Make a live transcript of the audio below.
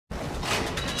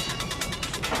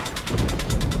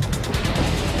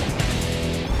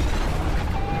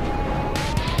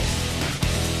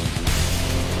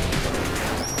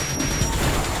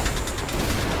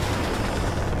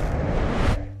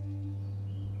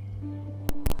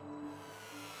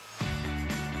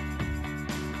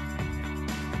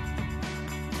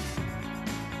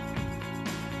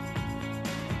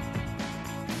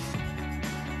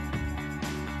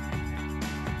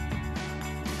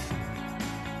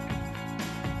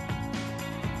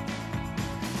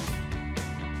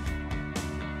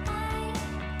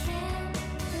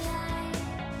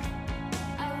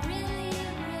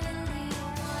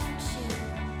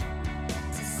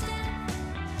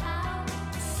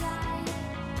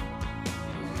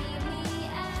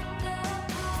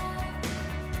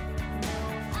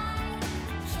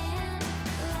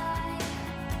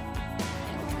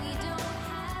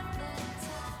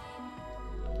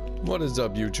What is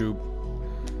up, YouTube?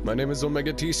 My name is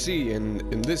OmegaTC, and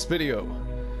in this video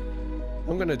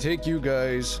I'm gonna take you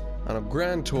guys on a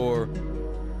grand tour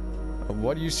of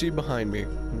what you see behind me,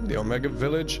 the Omega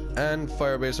Village and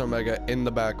Firebase Omega in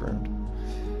the background.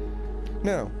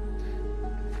 Now,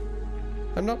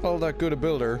 I'm not all that good a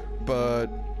builder, but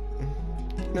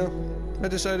I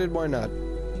decided why not,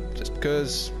 just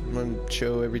because I want to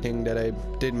show everything that I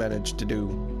did manage to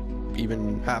do,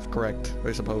 even half correct,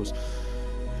 I suppose.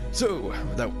 So,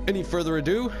 without any further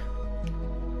ado,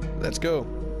 let's go.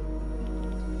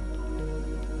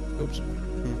 Oops.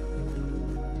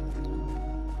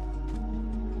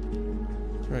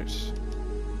 Right.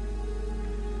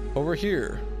 Over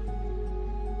here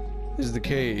is the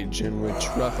cage in which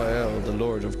Raphael, the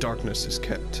Lord of Darkness, is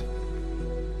kept.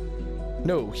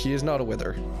 No, he is not a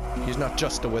wither. He's not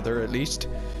just a wither, at least.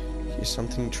 He is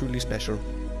something truly special.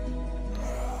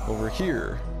 Over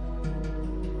here,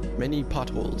 many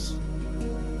potholes.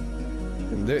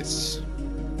 And this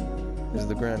is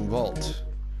the Grand Vault.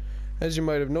 As you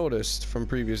might have noticed from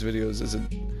previous videos,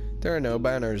 there are no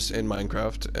banners in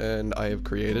Minecraft, and I have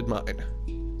created mine.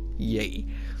 Yay.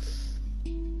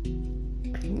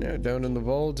 Now down in the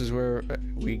vault is where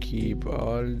we keep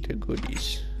all the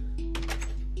goodies.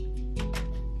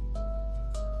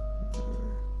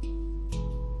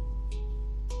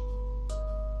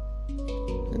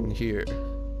 And here.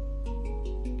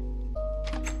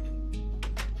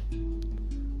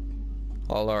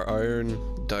 All our iron,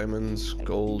 diamonds,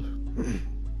 gold,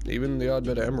 even the odd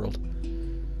bit of emerald.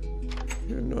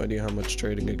 I have no idea how much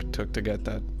trading it took to get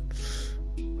that.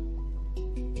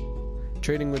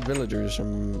 Trading with villagers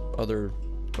from other,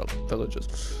 well,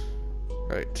 villages.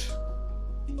 Right.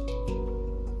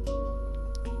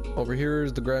 Over here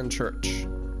is the Grand Church.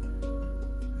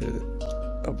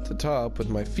 Up at the top with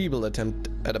my feeble attempt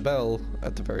at a bell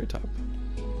at the very top.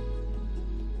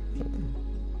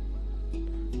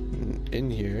 In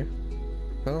here,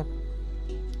 well,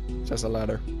 just a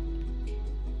ladder.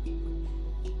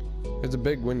 It's a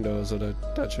big window, so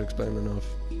that should explain enough.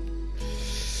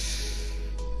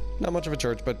 Not much of a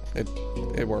church, but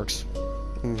it works.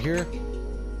 And here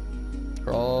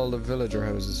are all the villager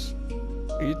houses,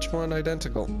 each one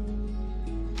identical.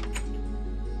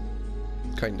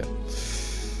 Kinda.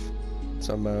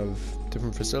 Some have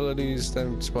different facilities.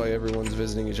 That's why everyone's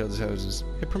visiting each other's houses.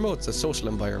 It promotes a social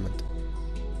environment.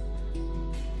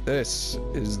 This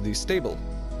is the stable,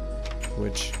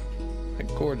 which a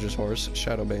gorgeous horse,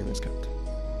 Shadowbane, is kept.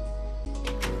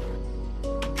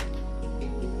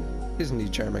 Isn't he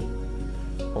charming?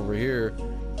 Over here,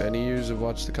 if any of you have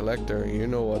watched The Collector, you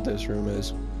know what this room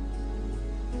is.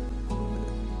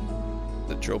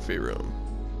 The trophy room.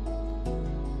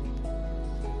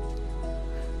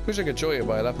 Wish I could show you,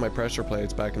 but I left my pressure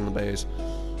plates back in the base.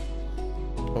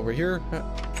 Over here,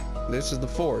 this is the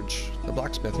forge, the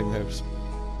blacksmithing house.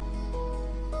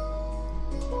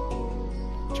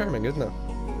 Charming, isn't it?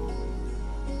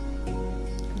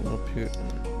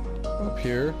 Up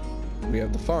here, we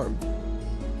have the farm.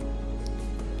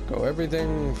 Go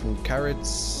everything from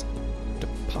carrots to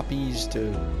poppies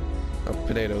to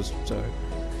potatoes. Sorry,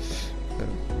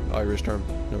 Irish term.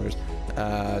 No worries.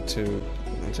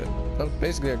 Well,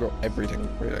 basically, I grow everything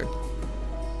really.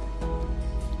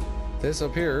 This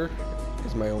up here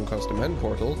is my own custom end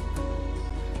portal,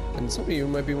 and some of you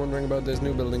might be wondering about this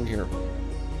new building here.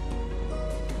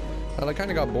 Well, I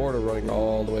kind of got bored of running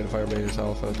all the way to Firebase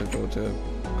Alpha to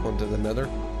go into the Nether.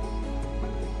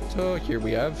 So here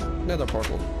we have Nether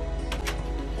portal.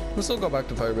 We'll still go back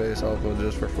to Firebase Alpha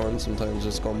just for fun. Sometimes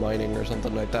just go mining or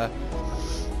something like that.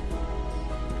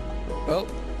 Well,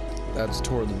 that's a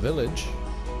tour of the village.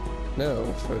 Now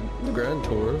for the grand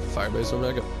tour of Firebase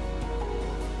Omega.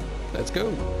 Let's go.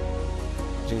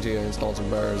 As you can see, I installed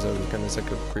some bars. I was kind of sick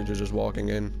of creatures just walking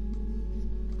in.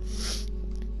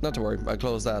 Not to worry, I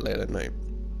close that late at night.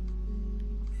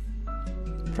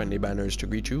 Friendly banners to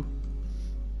greet you.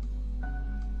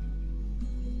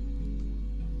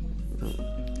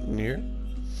 In here,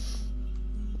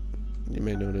 you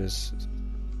may notice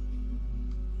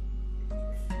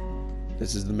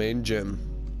this is the main gym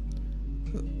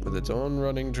with its own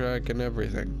running track and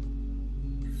everything.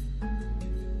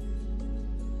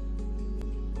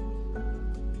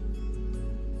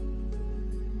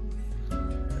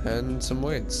 And some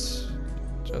weights,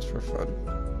 just for fun.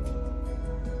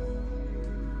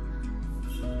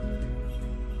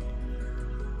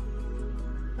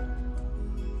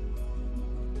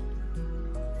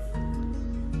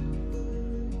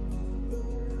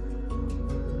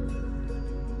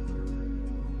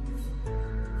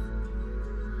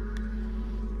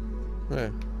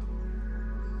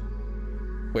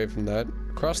 Away from that,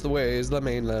 Across the way is the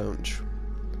main lounge,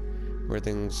 where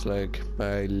things like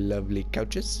my lovely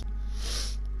couches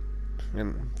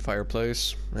and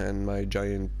fireplace and my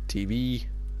giant TV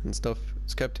and stuff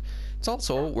is kept. It's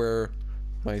also where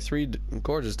my three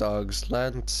gorgeous dogs,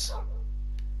 Lance,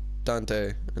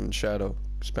 Dante, and Shadow,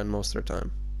 spend most of their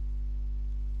time.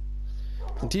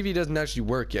 The TV doesn't actually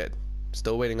work yet.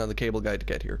 Still waiting on the cable guy to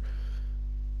get here.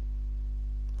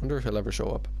 Wonder if he'll ever show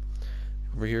up.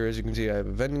 Over here, as you can see, I have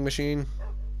a vending machine.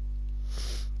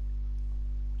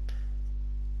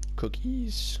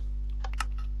 Cookies.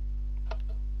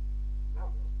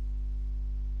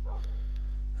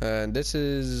 And this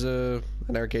is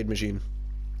an arcade machine.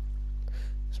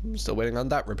 I'm still waiting on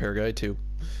that repair guy too.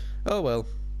 Oh well.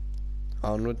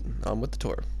 On with the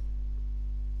tour.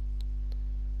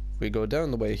 We go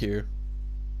down the way here.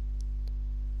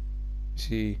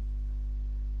 See,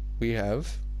 we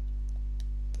have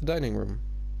the dining room.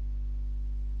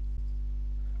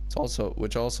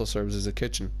 Which also serves as a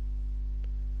kitchen.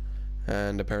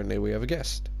 And apparently we have a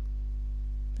guest.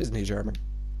 Isn't he charming?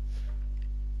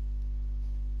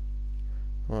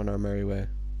 On our merry way.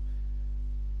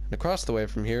 And across the way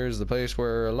from here is the place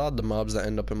where a lot of the mobs that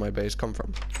end up in my base come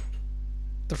from.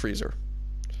 The freezer.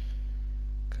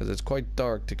 Because it's quite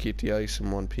dark to keep the ice in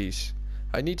one piece.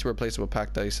 I need to replace it with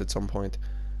packed ice at some point.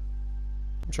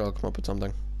 I'm sure I'll come up with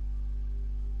something.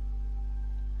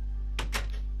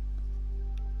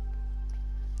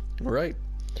 Alright.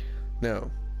 Now,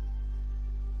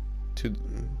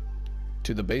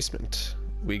 to the basement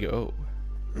we go.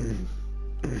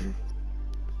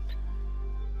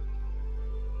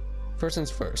 First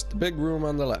things first, the big room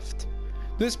on the left.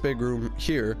 This big room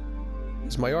here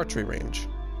is my archery range,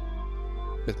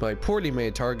 with my poorly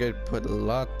made target, but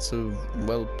lots of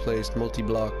well-placed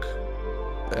multi-block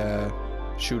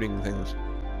shooting things.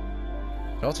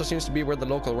 It also seems to be where the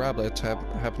local rabbits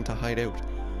happen to hide out.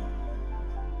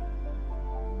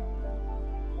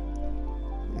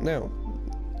 Now,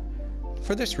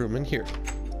 for this room in here,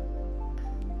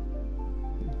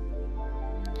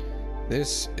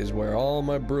 this is where all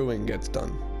my brewing gets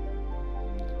done.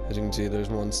 As you can see, there's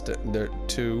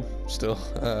two still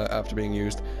after being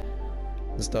used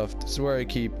and stuff. This is where I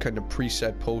keep kind of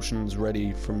preset potions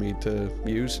ready for me to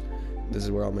use. This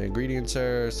is where all my ingredients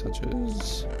are, such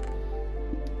as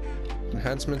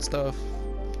enhancement stuff,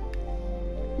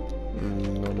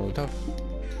 normal stuff,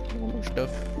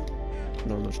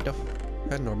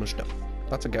 and normal stuff.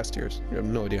 Lots of gas tiers. You have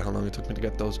no idea how long it took me to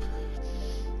get those.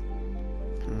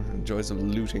 Joys of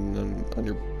looting on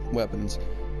your weapons.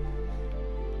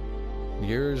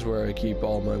 Here's where I keep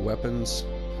all my weapons,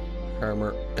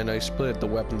 armor, and I split the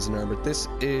weapons and armor. This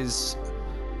is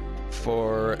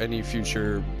for any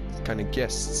future kind of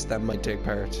guests that might take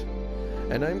part,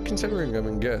 and I'm considering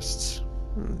having guests.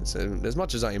 So, as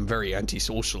much as I am very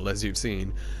antisocial, as you've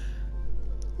seen,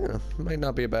 yeah, it might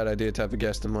not be a bad idea to have a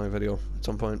guest in my video at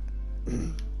some point.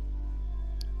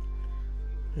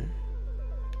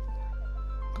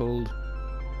 Gold,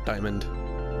 diamond.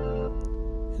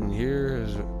 And here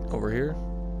is over here,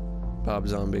 Bob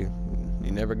Zombie.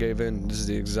 He never gave in. This is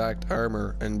the exact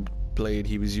armor and blade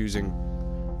he was using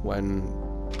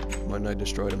when I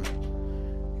destroyed him.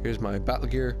 Here's my battle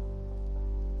gear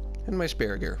and my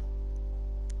spare gear.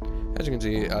 As you can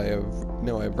see, I have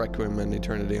Requiem and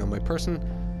Eternity on my person.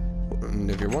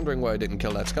 And if you're wondering why I didn't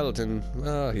kill that skeleton,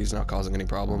 he's not causing any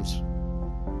problems.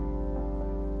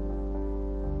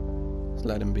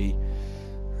 Let him be.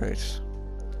 Right.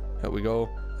 Out we go.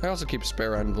 I also keep a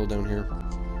spare anvil down here,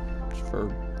 just for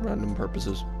random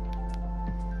purposes.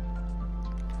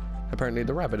 Apparently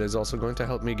the rabbit is also going to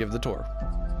help me give the tour.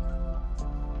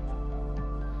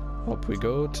 Up we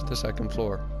go to the second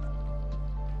floor.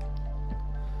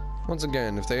 Once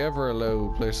again, if they ever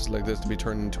allow places like this to be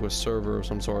turned into a server of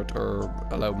some sort, or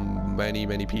allow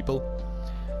many people,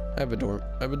 I have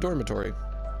a dormitory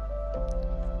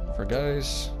for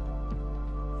guys.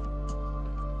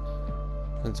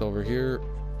 It's over here,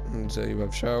 and so you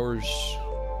have showers.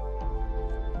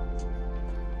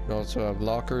 You also have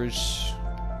lockers.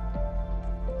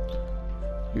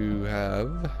 You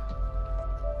have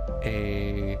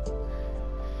a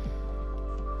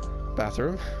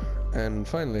bathroom, and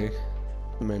finally,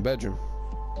 the main bedroom.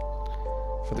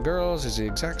 For the girls, it's the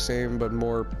exact same, but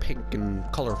more pink and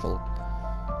colorful.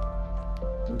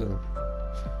 So,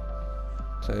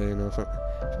 you know, if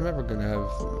I'm ever gonna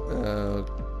have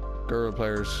girl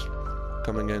players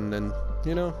coming in, then,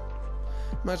 you know,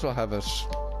 might as well have us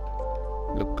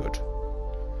look good.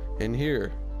 In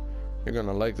here, you're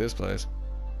gonna like this place.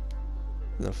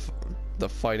 The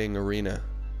fighting arena.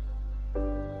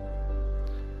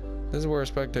 This is where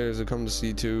spectators who come to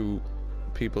see two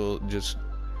people just,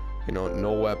 you know,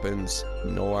 no weapons,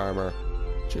 no armor,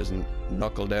 just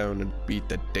knuckle down and beat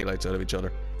the daylights out of each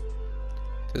other.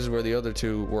 This is where the other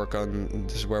two work on,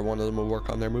 this is where one of them will work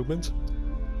on their movements.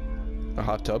 A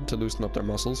hot tub to loosen up their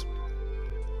muscles.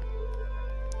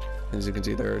 As you can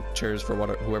see, there are chairs for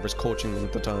whoever's coaching them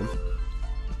at the time.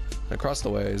 Across the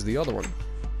way is the other one.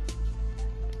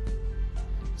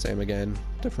 Same again,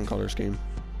 different color scheme.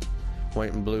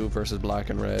 White and blue versus black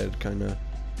and red,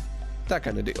 that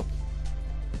kind of deal.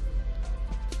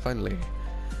 Finally,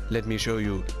 let me show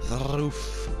you the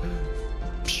roof.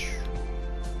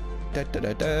 Da, da,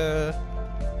 da, da.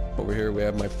 Over here we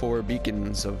have my 4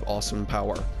 beacons of awesome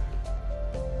power.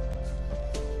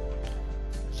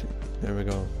 There we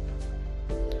go.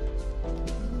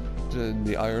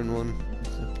 The iron one,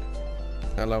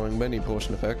 allowing many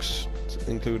potion effects,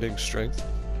 including strength,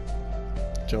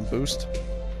 jump boost,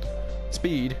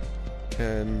 speed,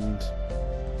 and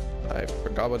I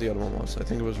forgot what the other one was. I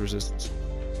think it was resistance.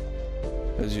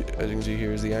 As you can see,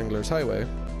 here is the Angler's Highway.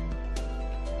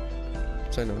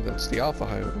 So I know that's the Alpha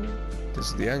Highway. This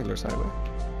is the Angler's Highway.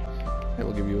 I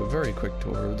will give you a very quick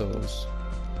tour of those.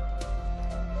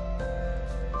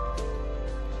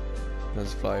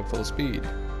 Let's fly full speed.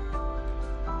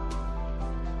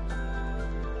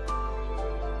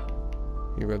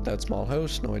 You read that small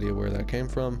house, no idea where that came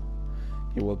from.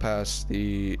 You will pass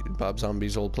the Bob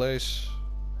Zombie's old place.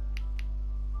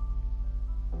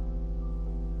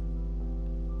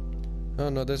 Oh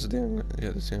no, this is the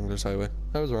this is the Angler's Highway.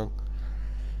 I was wrong.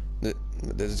 This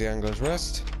is the Angler's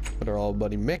Rest with our old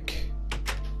buddy Mick.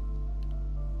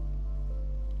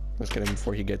 Let's get him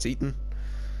before he gets eaten.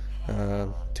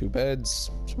 2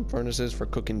 beds, some furnaces for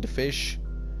cooking the fish,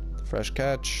 the fresh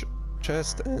catch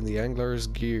chest, and the Angler's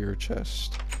gear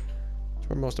chest. That's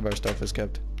where most of our stuff is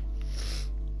kept.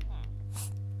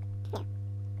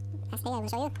 Last thing I will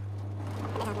show you.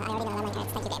 I already know that one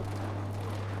cards. Thank you, game.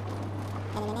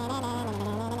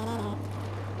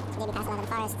 So maybe pass along in the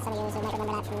forest. Some of you might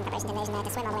remember that from Preparation to Invasion. I had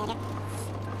to swim all the way out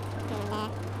here.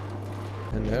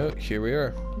 And now, here we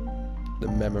are. The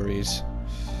memories.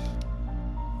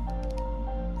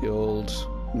 The old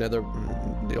nether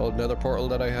portal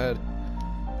that I had.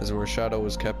 This is where Shadow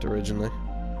was kept originally.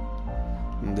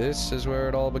 And this is where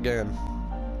it all began.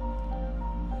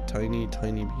 A tiny,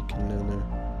 tiny beacon down there.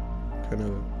 Kind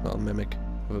of, well, mimic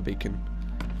of a beacon.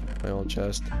 My old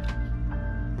chest.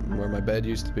 Where my bed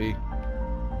used to be.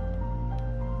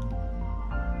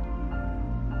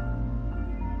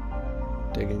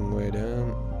 Digging way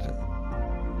down.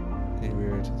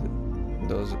 Here to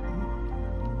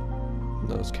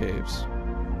those caves.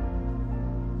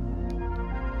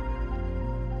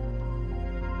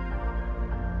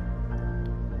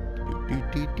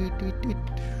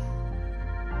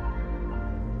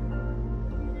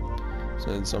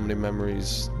 So many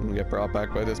memories get brought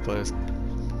back by this place.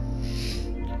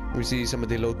 We see some of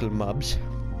the local mobs.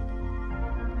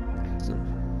 So,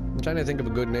 I'm trying to think of a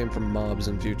good name for mobs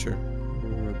in future.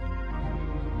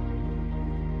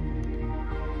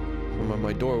 When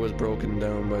my door was broken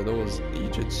down by those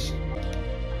Egypts.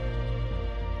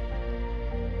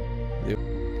 Yep.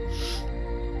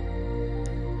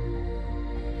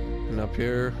 And up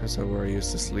here is where I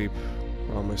used to sleep,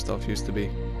 where all my stuff used to be.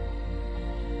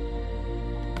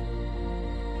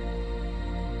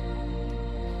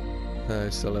 I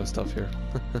still have stuff here.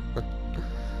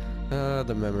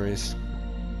 The memories.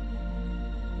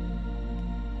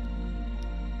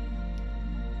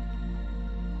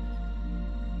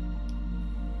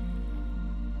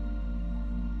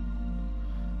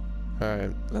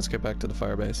 Alright, let's get back to the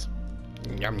Firebase.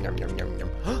 Yum, yum, yum, yum, yum.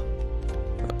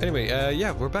 Anyway,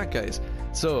 yeah, we're back, guys.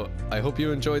 So, I hope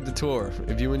you enjoyed the tour.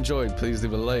 If you enjoyed, please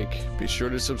leave a like. Be sure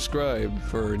to subscribe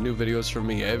for new videos from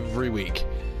me every week.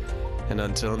 And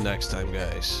until next time,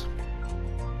 guys.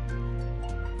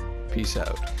 Peace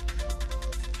out.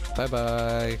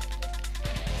 Bye-bye.